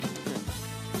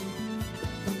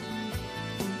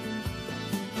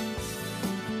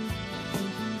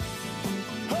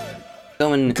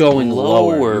Going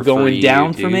lower. You're going for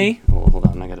down you, for me? Oh, hold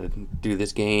on, I gotta do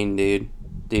this gain, dude.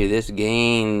 Do this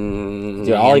gain.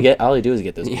 Dude, all I do is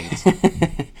get those gains.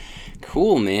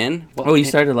 Cool, man. Oh, you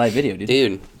started a live video, dude.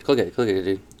 Dude, click it,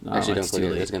 dude. Oh, Actually, don't it's click too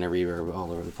it. late. It's gonna reverb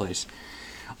all over the place.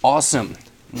 Awesome.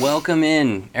 Welcome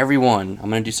in, everyone. I'm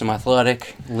gonna do some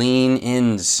athletic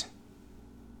lean-ins.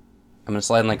 I'm gonna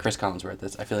slide in like Chris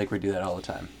Collinsworth. I feel like we do that all the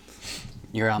time.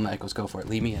 You're Al Michaels. Go for it.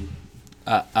 Lead me in.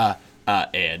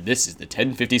 And this is the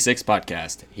 1056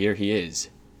 podcast. Here he is,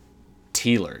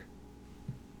 Teeler.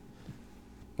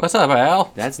 What's up,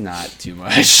 Al? That's not too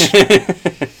much.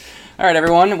 All right,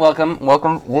 everyone. Welcome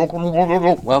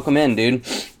in, dude.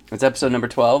 It's episode number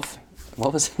 12.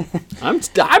 What was it? I'm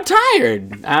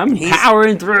tired. I'm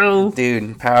powering through.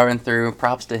 Dude, powering through.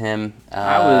 Props to him.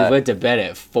 I went to bed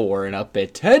at 4 and up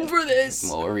at 10 for this.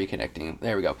 Well, we're reconnecting.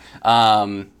 There we go.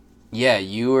 Yeah,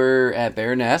 you were at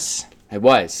Baroness I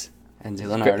was. and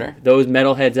Zealand Those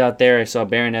metalheads out there, I saw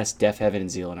Baroness, Death Heaven, and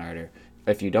Zealand.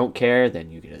 If you don't care, then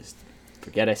you can just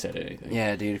forget I said anything.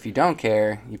 Yeah, dude, if you don't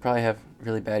care, you probably have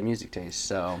really bad music taste,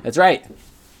 so. That's right.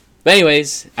 But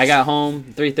anyways, I got home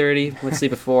 3:30. Went to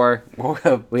sleep at 4. Woke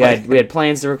up. We had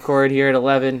plans to record here at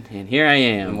 11, and here I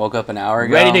am. Woke up an hour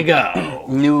ago. Ready to go.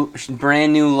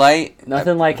 Brand new light.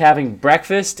 Nothing like having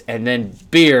breakfast and then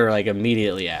beer like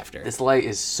immediately after. This light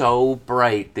is so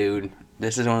bright, dude.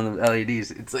 This is one of the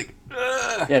LEDs. It's like,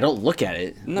 ugh. Yeah, don't look at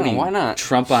it. No, What are you, why not?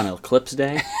 Trump on Eclipse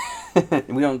Day?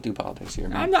 We don't do politics here,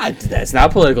 man. I'm not. That's not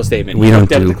a political statement. We You don't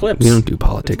looked at do the clips. we don't do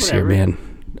politics here, Whatever. man.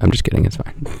 I'm just kidding. It's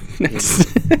fine.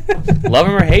 Love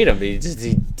him or hate him, he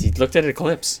looked at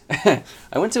Eclipse. I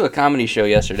went to a comedy show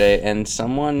yesterday, and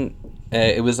someone,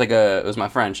 it was my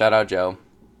friend. Shout out Joe,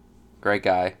 great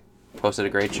guy, posted a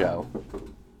great show.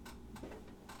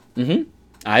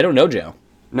 I don't know Joe.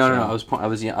 No. I was pointing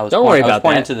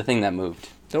that. to the thing that moved.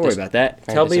 Don't worry about that.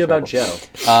 Tell me about Joe.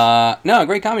 No,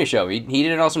 great comedy show. He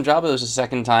did an awesome job. It was his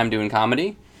second time doing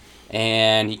comedy,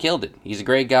 and he killed it. He's a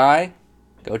great guy.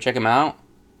 Go check him out.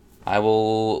 I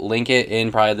will link it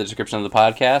in probably the description of the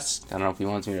podcast. I don't know if he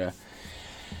wants me to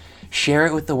share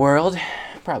it with the world.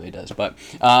 Probably does, but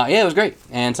yeah, it was great.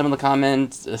 And some of the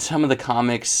comics,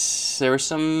 there were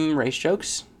some race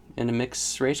jokes in a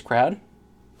mixed race crowd.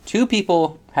 2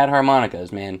 people had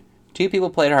harmonicas, man. 2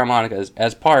 people played harmonicas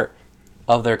as part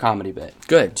of their comedy bit.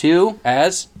 Good. 2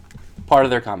 as part of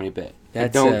their comedy bit. I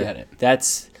don't get it.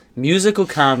 That's musical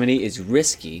comedy is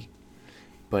risky,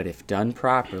 but if done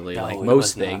properly, No, like it most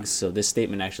was not. things, so this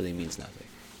statement actually means nothing.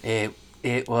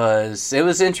 It was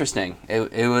interesting.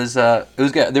 It was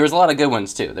good. There was a lot of good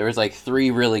ones too. There was like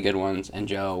 3 really good ones, and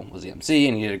Joe was the MC,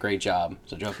 and he did a great job.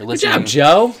 So Joe, for Good listening, job,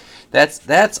 Joe.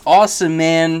 That's awesome,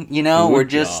 man. You know, Good we're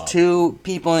just job. 2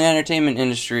 people in the entertainment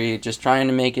industry just trying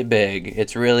to make it big.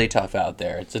 It's really tough out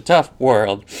there. It's a tough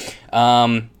world.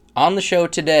 On the show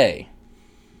today,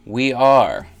 we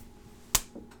are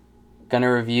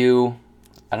gonna review.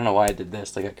 I don't know why I did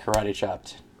this. Like a karate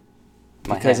chopped.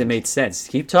 Because it made sense.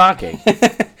 Keep talking. We're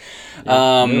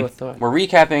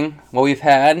recapping what we've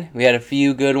had. We had a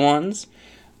few good ones.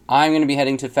 I'm going to be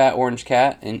heading to Fat Orange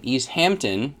Cat in East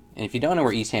Hampton. And if you don't know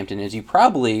where East Hampton is, you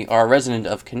probably are a resident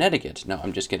of Connecticut. No,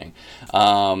 I'm just kidding.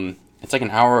 It's like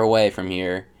an hour away from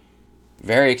here.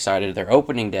 Very excited. Their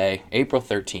opening day, April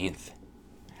 13th.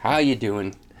 How you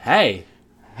doing? Hey,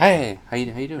 Hey, how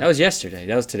you doing? that was yesterday.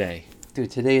 That was today.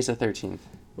 Dude, today is the 13th.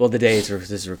 Well, the day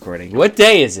this is recording. What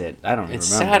day is it? I don't even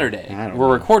It's remember. Saturday. I don't We're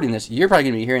know. recording this. You're probably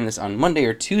going to be hearing this on Monday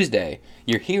or Tuesday.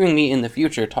 You're hearing me in the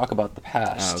future talk about the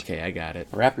past. Oh, okay, I got it.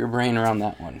 Wrap your brain around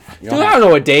that one. You Dude, I don't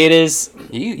know what day it is.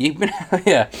 You've been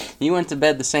yeah. You went to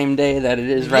bed the same day that it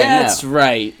is right That's now,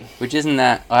 right. which isn't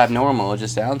that abnormal. It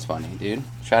just sounds funny, dude.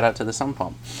 Shout out to the Sun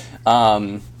Pump.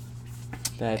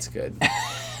 That's good.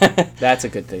 That's a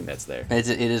good thing that's there. It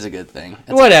is a good thing.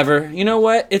 Whatever. You know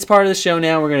what? It's part of the show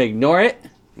now. We're going to ignore it.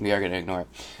 We are gonna ignore it.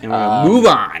 And we're going to move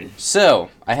on.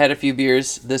 So I had a few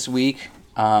beers this week.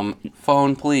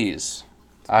 Phone, please.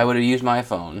 I would have used my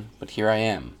phone, but here I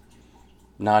am,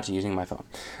 not using my phone.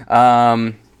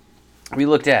 We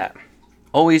looked at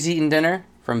Always Eating Dinner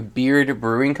from Beard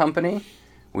Brewing Company,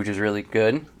 which is really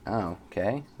good. Oh,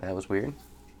 okay. That was weird.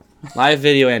 Live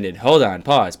video ended. Hold on.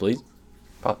 Pause, please.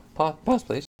 Pause,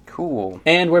 please. Cool.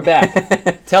 And we're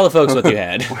back. Tell the folks what you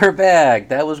had. We're back.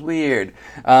 That was weird.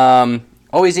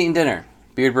 Always Eating Dinner.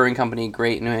 Beard Brewing Company.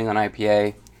 Great New England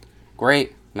IPA.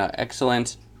 Great. Not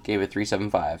excellent. Gave it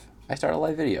 3.75. I started a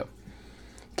live video.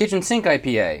 Kitchen Sink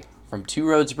IPA from Two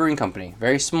Roads Brewing Company.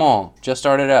 Very small. Just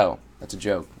started out. That's a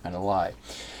joke and a lie.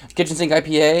 Kitchen Sink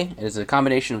IPA is a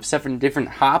combination of 7 different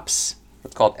hops.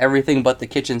 It's called Everything But the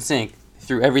Kitchen Sink.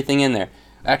 Threw everything in there.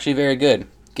 Actually very good.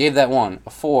 Gave that one a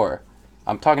 4.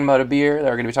 I'm talking about a beer that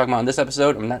we're going to be talking about in this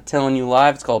episode. I'm not telling you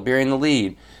live. It's called Beer in the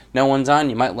Lead. No one's on.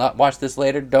 You might watch this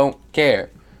later. Don't care.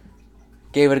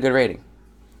 Gave it a good rating.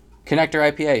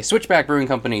 Connector IPA. Switchback Brewing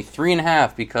Company.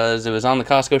 3.5 because it was on the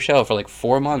Costco shelf for like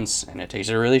 4 months and it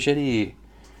tasted really shitty.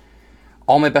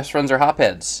 All My Best Friends Are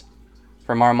Hopheads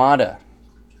from Armada.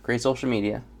 Great social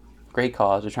media. Great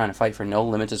cause. They're trying to fight for no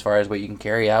limits as far as what you can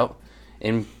carry out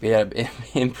in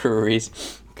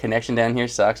breweries. Connection down here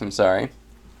sucks. I'm sorry.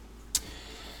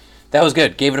 That was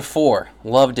good. Gave it a 4.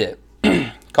 Loved it.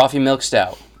 Coffee Milk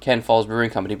Stout. Ken Falls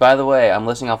Brewing Company. By the way, I'm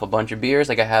listing off a bunch of beers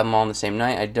like I have them all on the same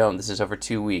night. I don't. This is over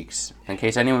 2 weeks. In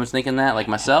case anyone was thinking that, like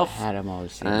myself. Had 'em all the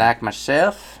same. Like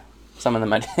myself. Some of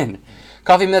them I did.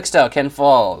 Coffee Milk Stout. Ken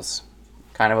Falls.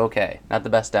 Kind of okay. Not the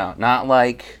best stout. Not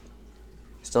like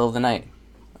Still of the Night.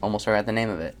 Almost forgot the name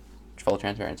of it. Full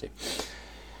transparency.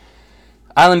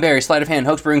 Island Berry. Sleight of Hand.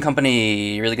 Hoax Brewing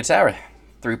Company. Really good sour.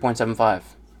 3.75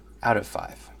 out of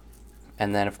 5.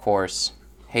 And then, of course,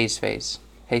 Haze Face.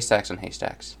 Haystacks on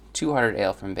Haystacks. 200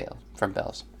 ale from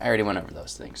Bell's. I already went over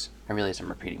those things. I realize I'm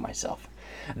repeating myself.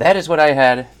 That is what I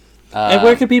had. And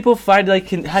where can people find, like,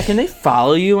 how can they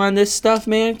follow you on this stuff,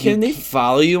 man? Can they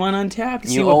follow you on Untappd?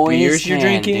 See what beers you're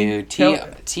drinking? Dude.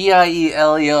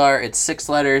 Tieler. It's 6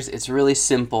 letters. It's really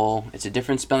simple. It's a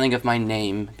different spelling of my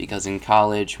name because in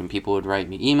college, when people would write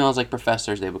me emails like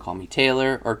professors, they would call me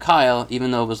Taylor or Kyle,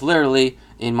 even though it was literally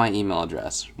in my email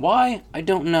address. Why? I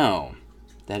don't know.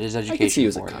 That is education. I can see you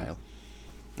as a for Kyle.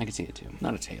 I can see it too.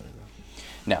 Not a Taylor,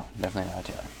 though. No, definitely not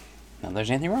a Taylor. Not there's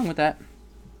anything wrong with that.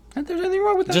 Not there's anything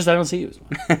wrong with that. Just I don't see you as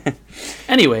one.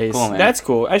 Anyways, Cool, man. that's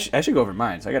cool. I should go over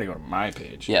mine, so I gotta go to my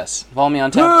page. Yes. Follow me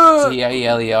on Tap.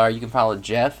 Tieler. You can follow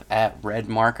Jeff at Red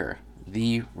Marker.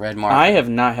 The Red Marker. I have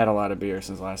not had a lot of beer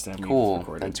since last time we Cool.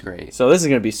 recorded. That's great. So this is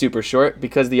gonna be super short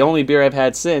because the only beer I've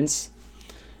had since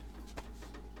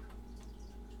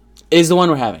is the one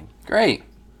we're having. Great.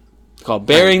 It's called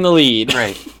Bearing the Lead.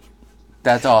 Great.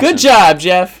 That's awesome. Good job,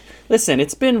 Jeff. Listen,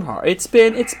 it's been hard. It's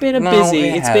been busy.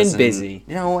 It's been busy.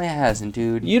 No, it hasn't,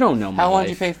 dude. You don't know my How long life.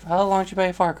 did you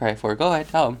pay Far Cry for? Go ahead,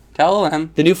 tell him. Tell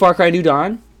him. The new Far Cry New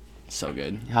Dawn? So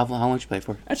good. How long did you pay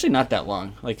for? Actually, not that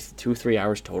long. Like 2-3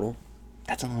 hours total.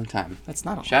 That's a long time. That's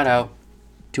not a Shout out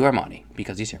to Armani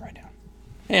because he's here right now.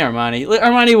 Hey, Armani.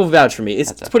 Armani will vouch for me.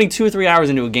 It's That's putting 2 or 3 hours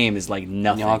into a game is like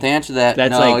nothing. You don't have to answer that.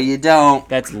 That's no, like- you don't.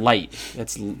 That's light.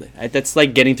 That's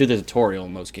like getting through the tutorial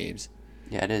in most games.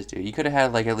 Yeah, it is, dude. You could have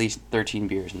had like at least 13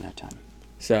 beers in that time.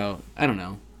 So I don't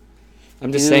know.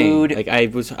 I'm just saying. Like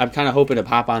I'm kind of hoping to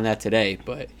pop on that today,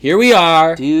 but here we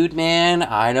are. Dude, man,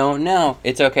 I don't know.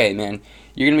 It's okay, man.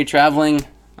 You're gonna be traveling.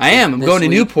 I am. I'm this going to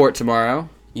week. Newport tomorrow.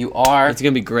 You are. It's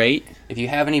gonna be great. If you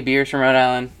have any beers from Rhode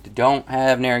Island, don't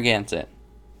have Narragansett.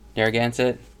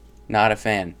 Narragansett, not a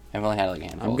fan. I've only had like a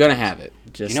handful. I'm gonna have it.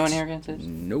 Do you know what Narragansett is?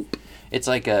 Nope. It's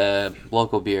like a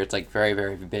local beer. It's like very,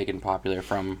 very big and popular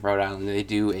from Rhode Island. They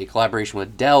do a collaboration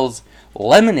with Dell's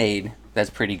Lemonade that's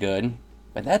pretty good,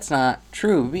 but that's not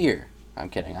true beer. I'm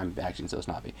kidding. I'm acting so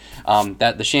snobby.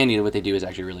 That the shandy, what they do is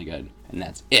actually really good, and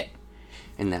that's it.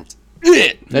 And that's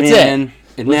it. That's man. it.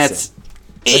 And Listen. that's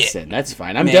it. Listen, that's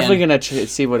fine. I'm Man. definitely gonna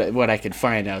see what I could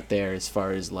find out there as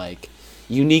far as like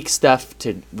unique stuff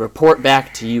to report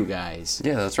back to you guys.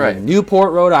 Yeah, that's right. In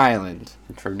Newport, Rhode Island.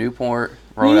 From Newport,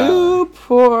 Rhode Island.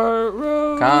 Newport,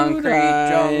 Rhode Concrete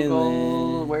Island.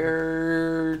 jungle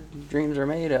where dreams are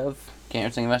made of.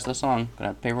 Can't sing the rest of the song. Gonna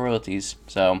have to pay royalties.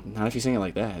 So Not if you sing it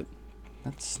like that.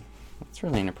 that's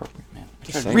really inappropriate, man. I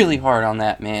Just tried saying. really hard on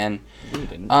that, man. You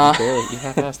didn't. You You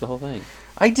half-assed the whole thing.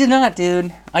 I did not,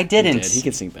 dude. I didn't. He did. He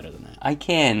can sing better than that. I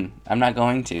can. I'm not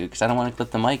going to because I don't want to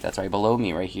clip the mic. That's right below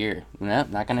me, right here. Nope,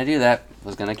 not gonna do that.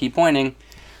 Was gonna keep pointing.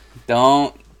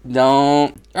 Don't.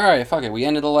 All right, fuck it. We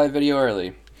ended the live video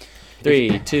early.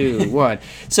 3, 2, 1.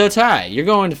 So Ty, you're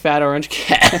going to Fat Orange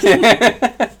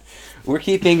Cat. We're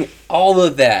keeping all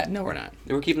of that. No, we're not.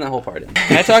 We're keeping that whole part in.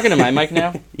 Can I talk into my mic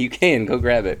now? You can go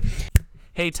grab it.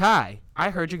 Hey Ty, I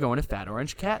heard you're going to Fat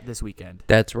Orange Cat this weekend.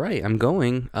 That's right. I'm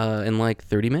going in like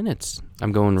 30 minutes.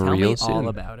 I'm going Tell real me soon. all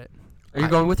about it. Are you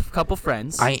going with a couple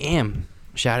friends? I am.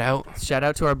 Shout out. Shout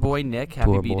out to our boy Nick.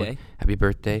 Happy Poor B-Day. boy. Happy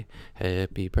birthday.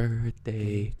 Happy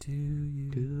birthday to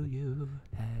you.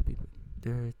 Happy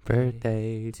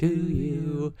Birthday to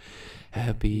you.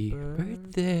 Happy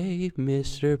birthday,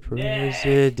 Mr.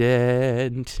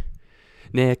 President.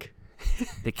 Nick.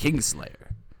 The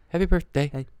Kingslayer. Happy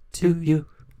birthday to you.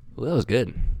 Well, that was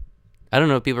good. I don't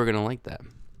know if people are going to like that.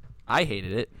 I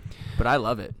hated it, but I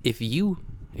love it. If you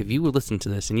would listen to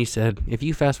this and you said, if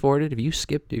you fast forwarded, if you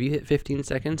skipped, if you hit 15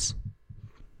 seconds,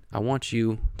 I want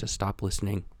you to stop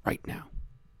listening right now.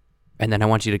 And then I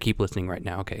want you to keep listening right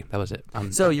now. Okay, that was it.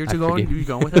 So you're going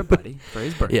with our buddy for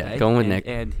his birthday. Yeah, going with Nick.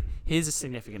 And his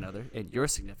significant other and your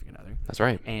significant other. That's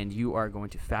right. And you are going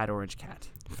to Fat Orange Cat.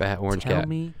 Fat Orange Cat. Tell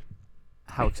me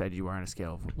how excited you are on a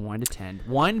scale of 1 to 10.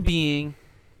 1 being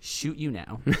shoot you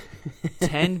now.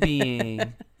 10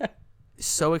 being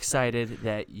so excited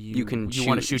that you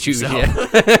want to shoot yourself.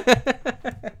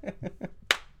 Yeah.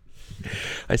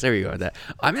 I say where you go with that.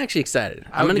 I'm actually excited.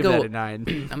 I'm gonna go a 9.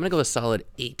 I'm gonna go a solid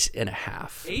 8.5.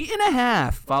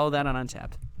 8.5. Follow that on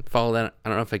Untapped. Follow that. I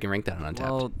don't know if I can rank that on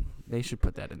Untapped. Well, they should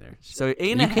put that in there. So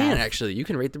 8.5. You can actually. You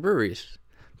can rate the breweries,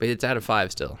 but it's out of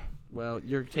 5 still. Well,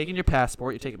 you're taking your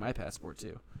passport. You're taking my passport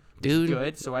too. Dude,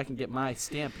 good, so I can get my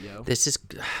stamp, yo. This is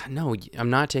no.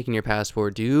 I'm not taking your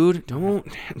passport, dude. Don't.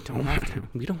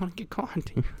 We don't want to get caught,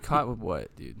 dude. Caught with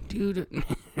what, dude? Dude,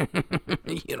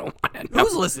 you don't want to know.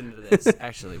 Who's listening to this?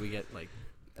 Actually, we get like.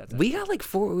 We got like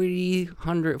 400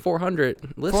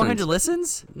 listens. 400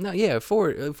 listens? No, yeah,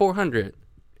 400.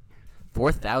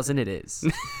 4,000 it is.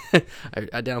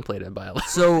 I downplayed it by a lot.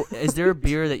 So, is there a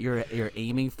beer that you're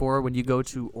aiming for when you go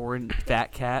to Orange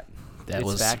Fat Cat?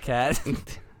 Fat Cat.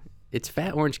 It's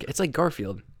Fat Orange Cat. It's like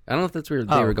Garfield. I don't know if that's where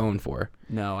they were going for.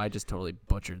 No, I just totally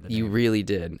butchered the name. You really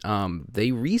did.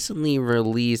 They recently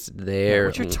released their.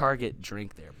 What's your target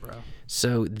drink there, bro?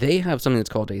 So they have something that's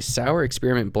called a Sour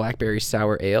Experiment Blackberry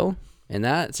Sour Ale, and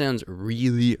that sounds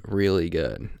really, really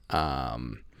good.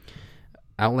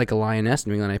 Out Like a Lioness,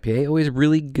 New England IPA, always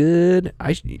really good.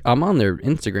 I'm on their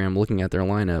Instagram looking at their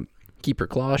lineup. Keep Your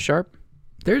Claws Sharp.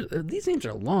 These names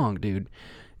are long, dude.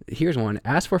 Here's one.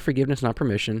 Ask for Forgiveness, Not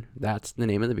Permission. That's the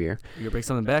name of the beer. You gonna break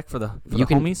something back for the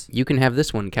homies? You can have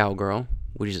this one, Cowgirl,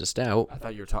 which is a stout. I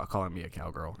thought you were calling me a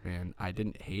cowgirl, and I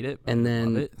didn't hate it. But and I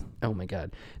then, love it. Oh my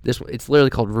God, this one, it's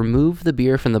literally called "Remove the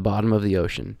Beer from the Bottom of the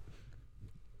Ocean,"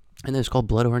 and then it's called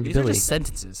Blood Orange These Billy. Are just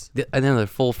sentences. And then they're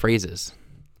full phrases.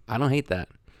 I don't hate that.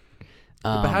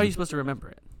 But how are you supposed to remember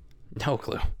it? No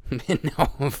clue.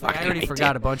 I already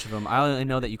forgot a bunch of them. I only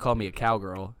know that you called me a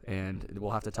cowgirl, and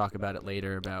we'll have to talk about it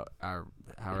later about how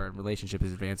our relationship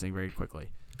is advancing very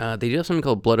quickly. They do have something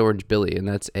called Blood Orange Billy, and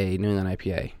that's a New England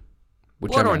IPA.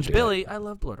 Blood Orange Billy? I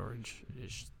love Blood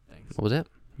Orange-ish things. What was that?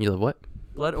 You love what?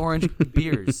 Blood Orange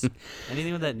beers.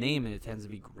 Anything with that name in it tends to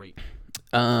be great.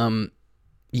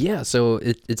 Yeah, so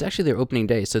it's actually their opening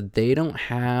day, so they don't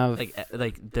have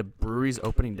like the brewery's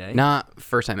opening day. Not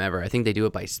first time ever. I think they do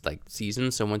it by like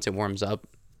season. So once it warms up,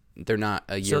 they're not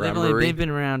a year. So they've been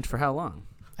around for how long?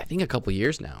 I think a couple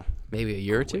years now, maybe a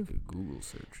year or two. Like a Google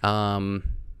search.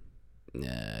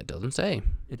 It doesn't say.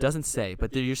 It doesn't say,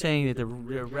 but you're saying that they're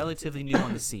relatively new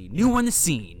on the scene.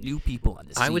 New people on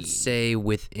the scene. I would say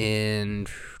within,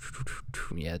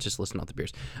 just listen off the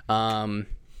beers. I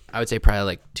would say probably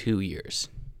like 2 years.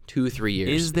 2-3 years.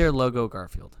 Is their logo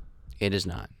Garfield? It is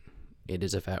not. It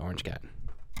is a Fat Orange Cat.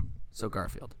 So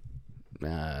Garfield.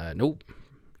 Nope.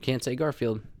 Can't say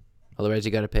Garfield. Otherwise,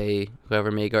 you got to pay whoever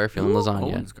made Garfield and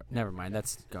lasagna. Never mind.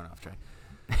 That's going off track.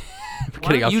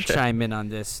 Why don't you chime in on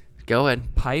this? Go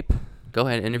ahead. Pipe. Go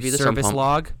ahead. Interview the service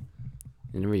log.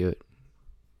 Interview it.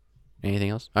 Anything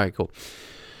else? All right, cool.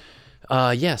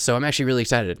 Yeah. So I'm actually really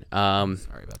excited. Sorry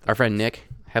about that. Our friend Nick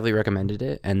heavily recommended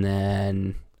it, and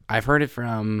then I've heard it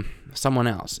from someone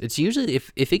else. It's usually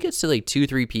if it gets to like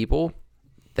 2-3 people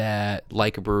that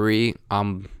like a brewery,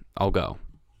 I'll go.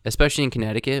 Especially in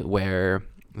Connecticut where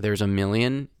there's a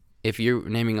million. If you're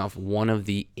naming off one of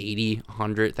the 80,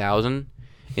 100,000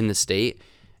 in the state,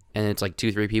 and it's like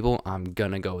 2-3 people, I'm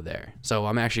gonna go there. So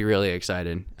I'm actually really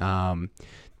excited.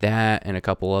 That and a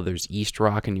couple others, East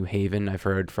Rock and New Haven. I've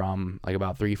heard from like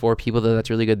about 3-4 people that's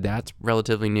really good. That's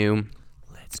relatively new.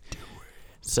 Let's do it.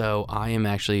 So I'm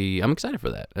excited for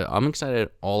that. I'm excited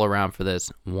all around for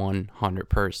this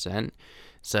 100%.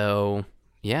 So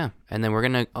yeah, and then we're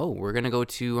gonna go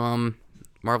to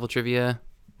Marvel Trivia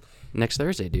next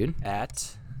Thursday, dude.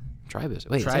 At Tribus.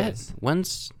 Wait, Tribus. is that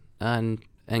when's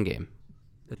Endgame?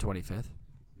 The 25th.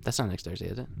 That's not next Thursday,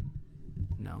 is it?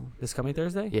 No, this coming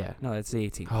Thursday. Yeah. No, it's the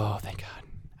 18th. Oh, thank God.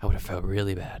 I would have felt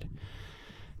really bad.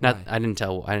 I didn't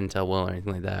tell Will or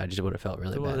anything like that. I just would have felt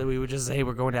really bad. We would just say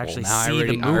we're going to actually see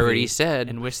the movie. I already said.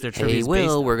 And wish their trivia. Hey,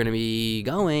 Will, we're gonna be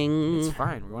going. It's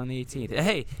fine. We're on the 18th.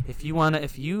 Hey,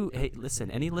 listen.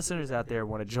 Any listeners out there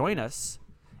want to join us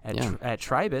at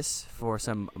Tribus for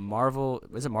some Marvel?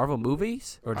 Is it Marvel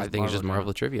movies or just I think it's just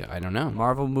Marvel trivia. I don't know.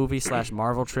 Marvel movie /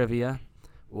 Marvel trivia.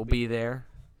 We'll be there.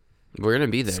 We're gonna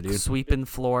be there, dude. Sweeping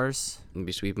floors. We'll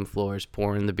be sweeping floors,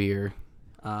 pouring the beer.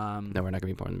 No, we're not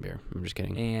gonna be pouring the beer. I'm just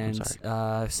kidding. And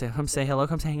I'm sorry. come say hello.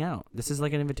 Come hang out. This is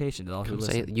like an invitation to all who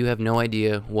listen. You have no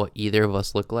idea what either of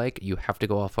us look like. You have to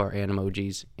go off our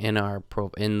animojis in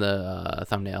the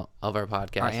thumbnail of our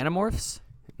podcast. Our animorphs?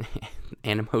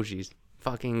 Animojis.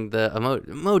 Fucking the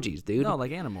emojis, dude. No,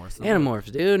 like animorphs.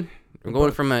 Animorphs, dude. We're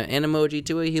going from an animoji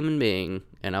to a human being,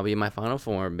 and I'll be in my final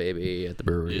form, baby, at the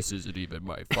brewery. This isn't even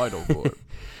my final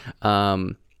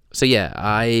form. So yeah,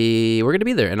 we're gonna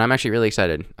be there, and I'm actually really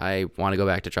excited. I want to go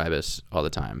back to Tribus all the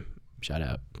time. Shout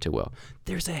out to Will.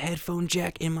 There's a headphone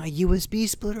jack in my USB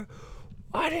splitter.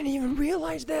 I didn't even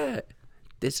realize that.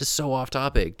 This is so off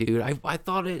topic, dude. I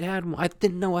thought it had one. I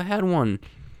didn't know I had one.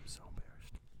 I'm so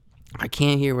embarrassed. I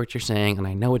can't hear what you're saying, and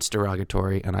I know it's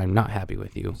derogatory, and I'm not happy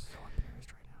with you. I'm so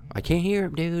embarrassed right now. I can't hear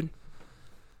it, dude.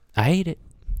 I hate it.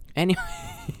 Anyway.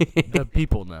 The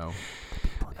people know.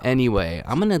 Anyway,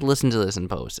 I'm going to listen to this in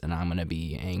post, and I'm going to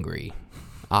be angry.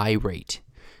 Irate.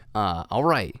 All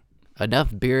right. Enough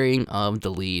bearing of the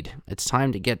lead. It's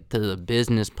time to get to the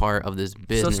business part of this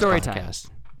business podcast.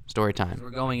 Story time.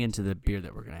 We're going into the beer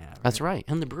that we're going to have. That's right.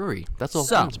 And the brewery. That's the whole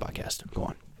point of this podcast. Go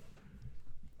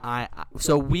on.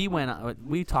 So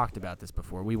we talked about this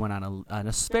before. We went on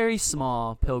a very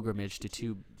small pilgrimage to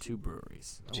two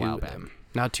breweries a while back.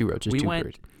 Not two roads, just two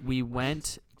breweries. We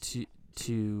went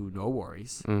to No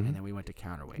Worries, and then we went to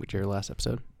Counterweight. Which is your last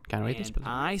episode. Counterweight this episode.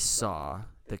 I saw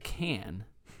the can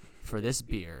for this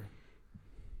beer,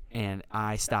 and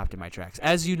I stopped in my tracks.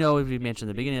 As you know, as we mentioned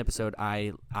in the beginning of the episode,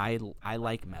 I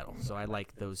like metal, so I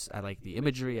like those. I like the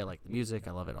imagery, I like the music,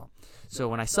 I love it all. So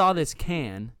when I saw this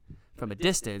can from a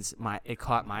distance, it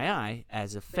caught my eye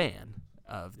as a fan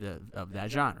of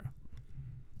that genre.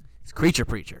 It's Creature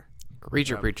Preacher.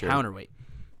 Counterweight.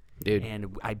 Dude.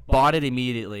 And I bought it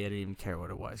immediately. I didn't even care what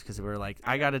it was because we were like,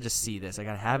 I got to just see this. I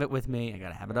got to have it with me. I got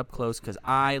to have it up close because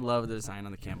I love the design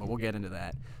on the can, but we'll get into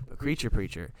that. But Creature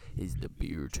Preacher is the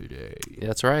beer today.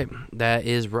 That's right. That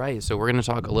is right. So we're going to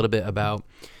talk a little bit about,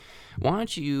 why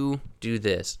don't you do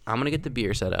this? I'm going to get the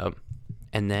beer set up,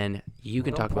 and then you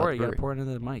can talk about the brewery. You got to pour it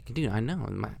into the mic. Dude, I know.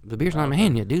 The beer's not in my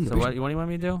hand yet, dude. So what do you want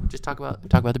me to do? Just talk about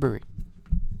the brewery.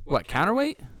 What,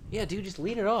 Counterweight? Yeah, dude, just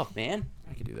lead it off, man.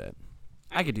 I could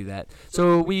do that.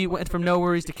 So we went from No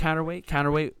Worries to Counterweight.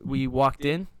 Counterweight, we walked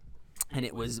in, and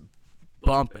it was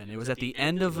bumping. It was at the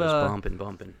end of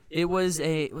bumping. It was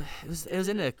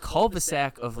in a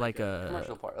cul-de-sac of like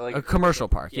commercial park. A commercial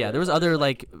park. Yeah, there was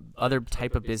other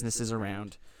type of businesses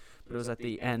around, but it was at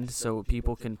the end, so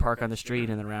people can park on the street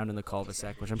and around in the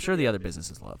cul-de-sac, which I'm sure the other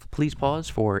businesses love. Please pause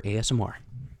for ASMR.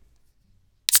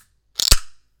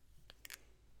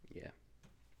 Yeah.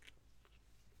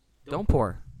 Don't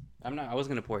pour. I was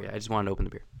gonna pour yet. I just wanted to open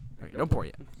the beer. Okay, don't pour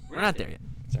yet. We're not there yet.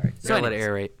 Sorry. So let it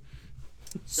aerate.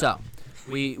 So,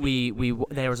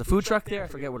 there was a food truck there. I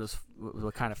forget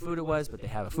what kind of food it was, but they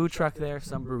have a food truck there.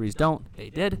 Some breweries don't. They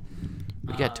did.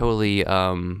 We got totally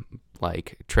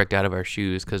tricked out of our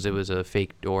shoes because it was a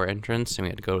fake door entrance, and we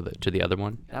had to go to the other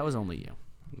one. That was only you.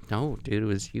 No, dude, it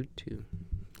was you too.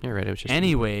 You're right. It was just.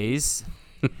 Anyways,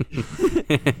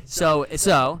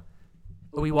 so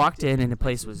we walked in, and the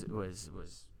place was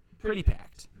pretty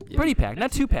packed. Yeah. Pretty packed.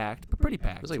 Not too packed, but pretty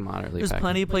packed. It was like moderately packed. There's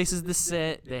plenty of places to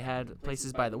sit. They had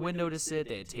places by the window to sit.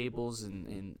 They had tables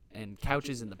and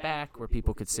couches in the back where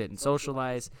people could sit and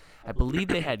socialize. I believe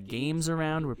they had games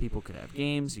around where people could have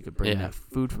games. You could bring enough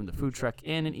food from the food truck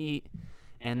in and eat.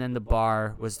 And then the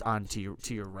bar was on to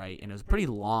your right, and it was a pretty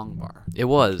long bar. It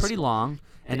was. Pretty long.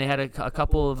 And they had a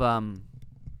couple of, what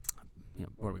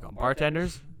do we call them,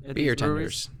 bartenders? Beer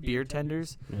tenders. Beer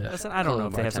tenders. Yeah. Listen, I don't know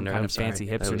if they have some kind of fancy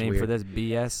hipster name for this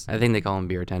BS. I think they call them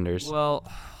beer tenders. Well,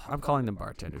 I'm calling them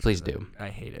bartenders. Please do. I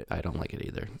hate it. I don't like it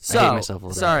either. So, I hate myself a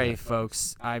little sorry, bit.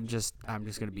 folks. I'm just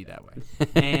gonna be that way.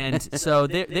 And so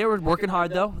they were working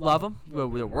hard though. Love them.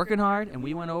 We were working hard, and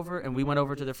we went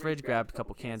over to the fridge, grabbed a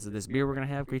couple cans of this beer we're gonna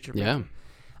have, Creature Preacher.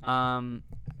 Yeah.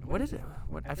 What is it?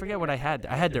 I forget what I had.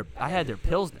 I had their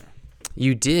Pilsner.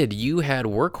 You did. You had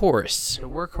Workhorse. The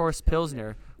Workhorse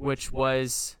Pilsner, which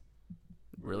was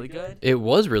really good. It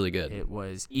was really good. It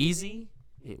was easy.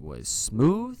 It was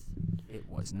smooth. It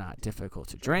was not difficult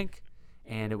to drink.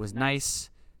 And it was nice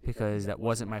because that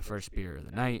wasn't my first beer of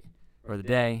the night or the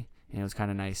day. And it was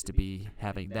kind of nice to be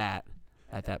having that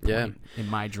at that point in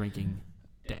my drinking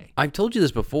day. I've told you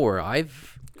this before. I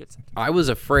was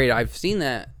afraid. I've seen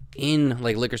that in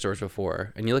like liquor stores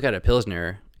before. And you look at a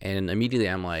Pilsner, and immediately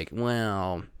I'm like,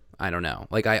 well, I don't know.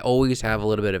 Like I always have a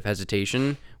little bit of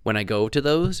hesitation when I go to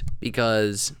those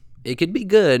because it could be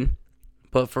good,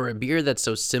 but for a beer that's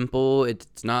so simple,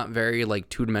 it's not very like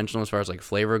two-dimensional as far as like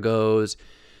flavor goes.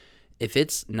 if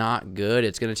it's not good,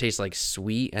 it's going to taste like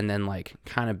sweet and then like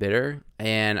kind of bitter.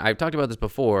 And I've talked about this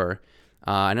before.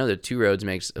 I know that Two Roads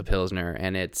makes a Pilsner,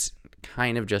 and it's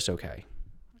kind of just okay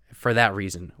for that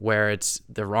reason, where it's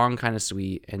the wrong kind of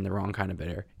sweet and the wrong kind of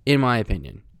bitter, in my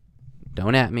opinion.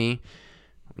 Don't at me.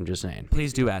 I'm just saying.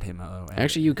 Please do at him.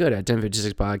 Actually, you could at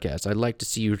 1056 Podcast. I'd like to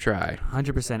see you try.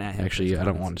 100% at him. Actually, I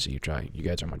don't want to see you try. You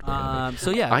guys are much better than me.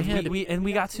 So yeah, I had-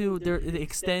 we got to there. It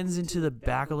extends into the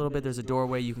back a little bit. There's a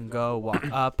doorway you can go walk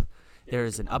up.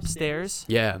 There's an upstairs.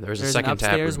 Yeah, there's a There's second an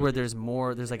upstairs tap room. where there's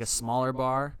more. There's like a smaller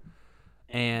bar,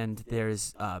 and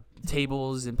there's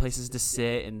tables and places to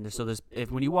sit. And so there's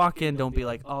when you walk in, don't be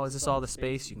like, oh, is this all the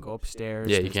space? You can go upstairs.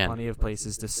 Yeah, you there's can. Plenty of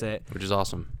places to sit. Which is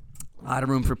awesome. A lot of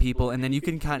room for people, and then you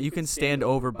can stand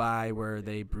over by where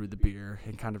they brew the beer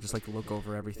and kind of just like look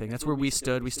over everything. That's where we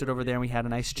stood. We stood over there and we had a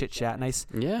nice chit chat, nice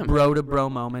Yeah. bro to bro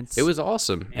moments. It was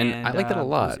awesome, and I liked it a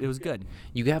lot. It was good.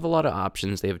 You have a lot of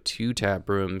options. They have 2 tap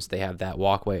rooms. They have that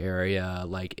walkway area.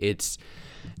 Like it's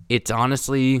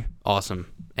honestly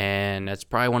awesome, and that's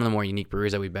probably one of the more unique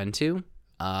breweries that we've been to.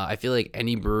 I feel like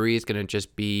any brewery is gonna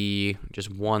just be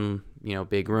just one,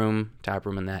 big room, tap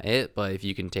room, and that it. But if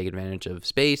you can take advantage of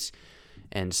space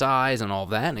and size and all of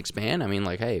that and expand, I mean,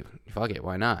 like, hey, fuck it,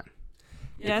 why not?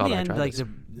 Yeah, in the end, like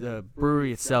the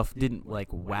brewery itself didn't like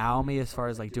wow me as far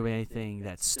as like doing anything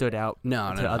that stood out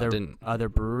No, to it didn't. other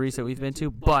breweries that we've been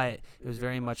to, but it was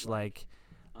very much like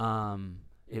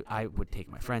I would take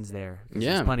my friends there.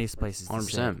 Yeah, there's plenty of places to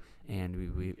 100%. sit,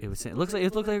 and it looked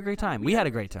like a great time. We had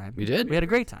a great time. We did. We had a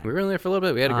great time. We were in there for a little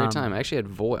bit. We had a great time. I actually had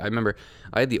Void. I remember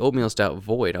I had the oatmeal stout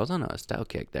Void. I was on a stout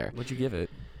kick there. What'd you give it?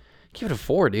 Give it a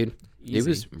 4, dude. Easy. It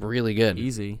was really good.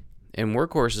 Easy. And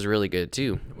Workhorse is really good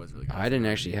too. It was really good. I didn't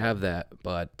actually have that,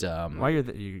 but While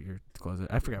you're closing,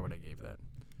 I forgot what I gave that.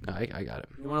 I got it.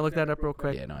 You want to look that up real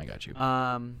quick? Yeah, no, I got you.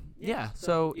 Yeah.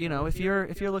 So if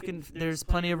you're looking, there's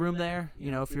plenty of room there.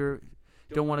 If you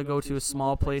don't want to go to a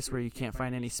small place where you can't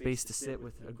find any space to sit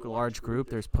with a large group,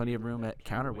 there's plenty of room at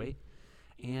Counterweight,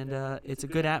 and it's a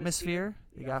good atmosphere.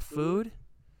 They got food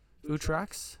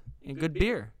trucks, and good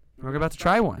beer. We're about to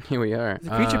try one. Here we are.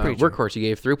 The Creature Preacher. Workhorse, you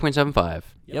gave 3.75.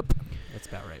 Yep. That's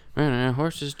about right.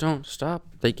 Horses don't stop.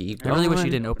 They keep I really wish you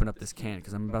going. didn't open up this can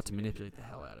because I'm about to manipulate the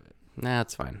hell out of it. Nah,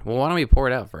 that's fine. Well, why don't we pour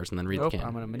it out first and then read Nope, the can?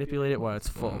 I'm going to manipulate it while it's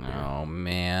full. Oh,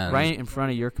 man. Right in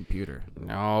front of your computer.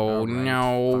 No, All right,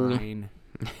 no. Fine.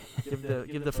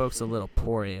 give the folks a little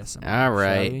pour ASMR. All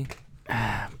right.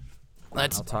 shall we?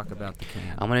 Let's. I'll talk about the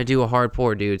can. I'm gonna do a hard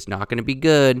pour, dude. It's not gonna be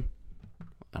good.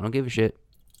 I don't give a shit.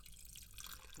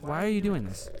 Why are you doing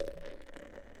this?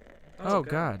 Oh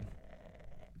God.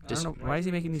 I don't know. Why is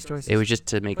he making these choices? It was just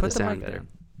to make Put the sound mic better.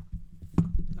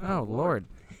 down. Oh Lord.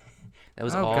 That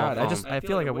was Oh all. God. wrong. I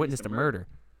feel like I witnessed a murder.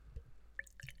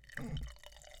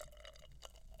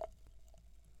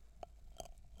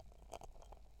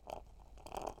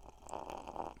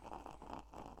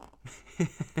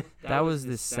 That was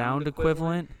the sound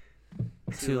equivalent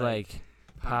to like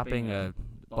popping a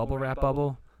bubble wrap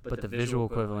bubble, but the visual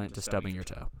equivalent to stubbing your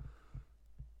toe.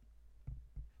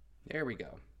 There we go.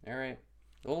 All right.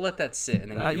 We'll let that sit.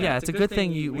 And then Yeah, it's a good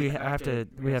thing we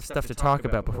have stuff to talk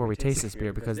about before we taste this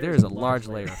beer because there is a large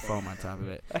layer of foam on top of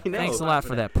it. I know. Thanks a lot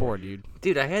for that pour, dude.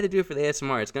 Dude, I had to do it for the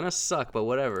ASMR. It's gonna suck, but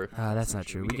whatever. That's not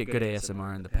true. We get good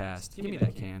ASMR in the past. Give me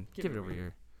that can. Give it over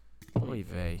here. Oy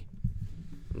vey.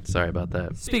 Sorry about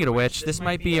that. Speaking of which, this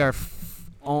might be our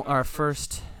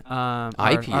first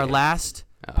IPA. our last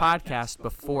podcast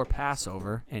before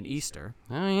Passover and Easter.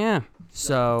 Oh yeah.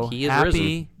 So He is happy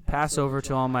risen. Passover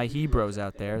to all my Hebrews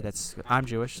out there. I'm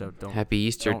Jewish, so don't. Happy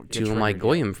Easter Don't get to my triggered yet.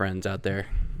 Goyim friends out there.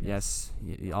 Yes,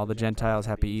 all the Gentiles,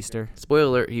 happy Easter.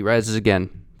 Spoiler alert, he rises again.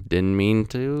 Didn't mean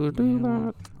to do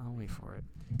that. I'll wait for it.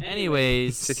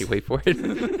 Anyways, Did you wait for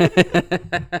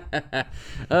it?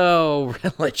 Oh,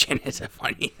 religion is a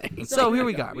funny thing. so here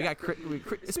we got.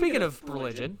 Speaking of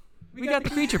religion, we got the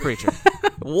Creature Preacher.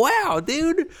 Wow,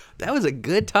 dude. That was a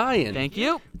good tie-in. Thank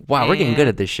you. Wow, we're getting good And-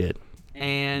 at this shit.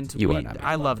 And You are not.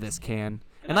 I love this can.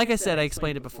 And like I said, I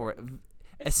explained it before.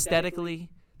 Aesthetically,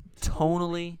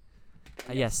 tonally,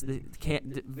 yes, the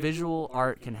visual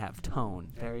art can have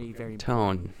tone. Very, very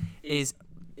Tone. is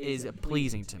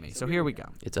pleasing to me. So here we go.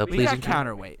 It's a We pleasing got to-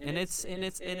 Counterweight, and it's a Or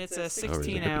is it 16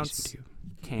 pleasing ounce to you?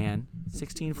 can,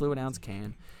 16 fluid ounce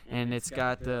can, and it's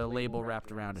got the label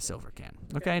wrapped around a silver can.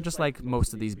 Okay, just like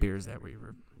most of these beers that we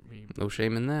No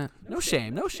shame in that. no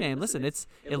shame. Listen, it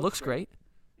looks great.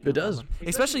 It does.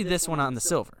 Especially this one on the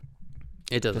silver.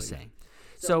 It does. Just saying.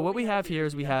 So what we have here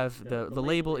is we have the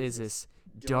label is this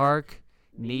dark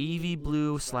navy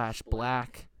blue /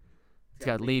 black. It's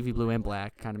got navy blue and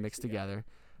black kind of mixed together.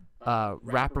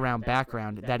 wraparound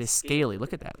background that is scaly.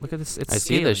 Look at that. Look at this. It's I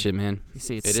scaly. see this shit, man. You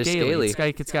see, it's It is scaly.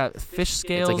 scaly. It's got fish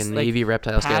scales. It's like a navy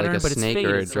reptile scale, pattern, like a but it's snake or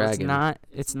a faded, so dragon.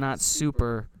 it's not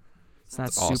super. It's not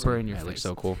It's super awesome. in your That face. looks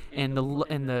so cool. And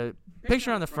the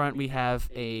picture on the front, we have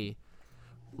a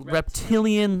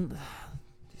reptilian.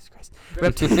 Jesus Christ.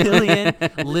 Reptilian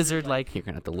lizard-like You're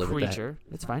gonna have to live with that. creature.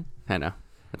 It's fine. I know.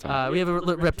 That's fine. We have a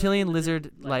reptilian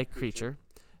lizard-like creature,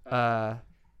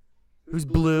 who's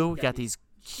blue. Got these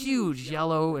huge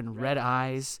yellow and red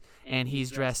eyes, and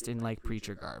he's dressed in like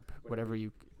preacher garb. Whatever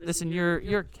you listen, you're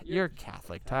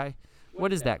Catholic, Ty.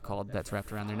 What is that called? That's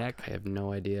wrapped around their neck. I have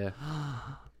no idea.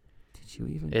 Did you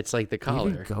even? It's like the did you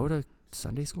even collar. go to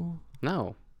Sunday school?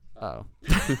 No, Oh.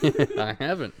 I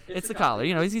haven't. It's the collar.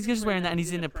 You know, he's just wearing that, and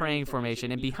he's in a praying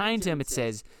formation. And behind him, it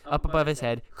says, up above his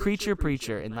head, "Creature,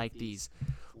 Preacher," in like these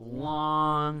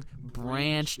long,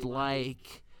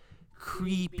 branched-like,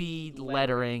 creepy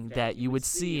lettering that you would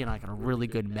see in like a really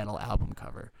good metal album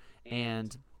cover.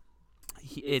 And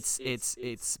it's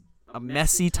a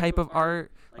messy type of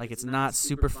art. Like, it's not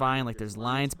super fine. Like, there's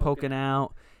lines poking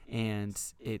out, and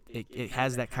it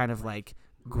has that kind of like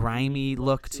grimy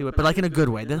look to it, but like in a good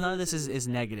way. None of this is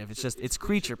negative. It's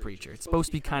Creature, Preacher. It's supposed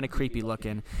to be kind of creepy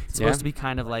looking. It's supposed to be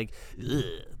kind of like ugh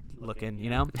looking, you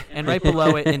know. And right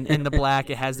below it, in the black,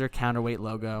 it has their counterweight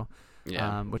logo,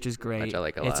 which is great. Which I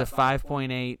like a It's lot. a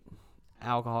 5.8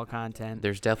 alcohol content.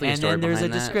 There's definitely a and story then there's a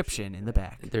behind that. description in the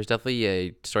back. There's definitely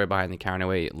a story behind the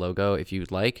Counterweight logo. If you'd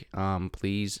like,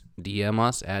 please DM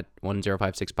us at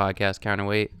 1056 Podcast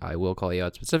Counterweight. I will call you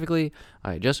out specifically.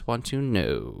 I just want to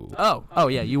know. Oh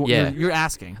yeah, you're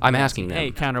asking. I'm You're asking them. Hey,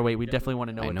 counterweight, we definitely want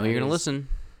to know. I what know that you're gonna is. listen.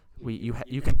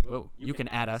 You can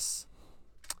add us.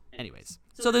 Anyways,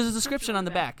 so there's a description on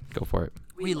the back. Go for it.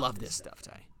 We love this stuff,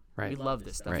 Ty. Right. We love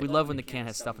this stuff. Right. We love when the can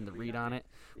has stuff in the read on it.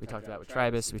 We talked about it with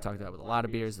Tribus. We talked about it with a lot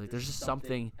of beers. Like, there's just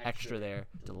something extra there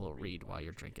to a little read while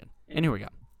you're drinking. And here we go.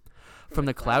 From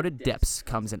the clouded depths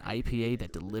comes an IPA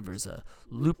that delivers a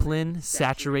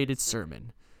lupulin-saturated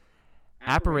sermon.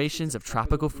 Apparitions of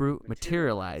tropical fruit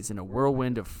materialize in a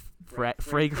whirlwind of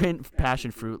fragrant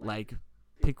passion fruit like...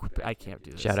 I can't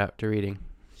do this. Shout out to reading.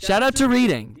 Shout out to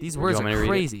reading. These words want me to are read it?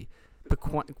 crazy.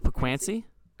 Piquancy?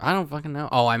 I don't fucking know.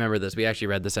 Oh, I remember this. We actually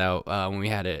read this out when we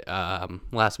had it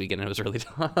last weekend, and it was really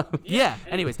tough. Yeah.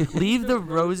 Anyways, leave the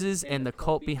roses and the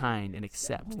cult behind and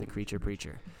accept the Creature,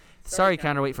 Preacher. Sorry,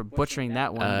 Counterweight, for butchering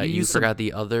that one. You used some forgot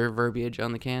the other verbiage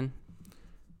on the can?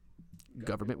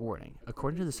 government warning.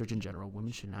 According to the Surgeon General,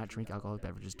 women should not drink alcoholic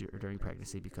beverages during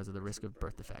pregnancy because of the risk of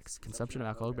birth defects. Consumption of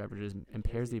alcoholic beverages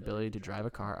impairs the ability to drive a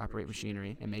car, operate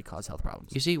machinery, and may cause health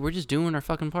problems. You see, we're just doing our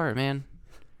fucking part, man.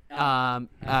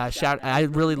 I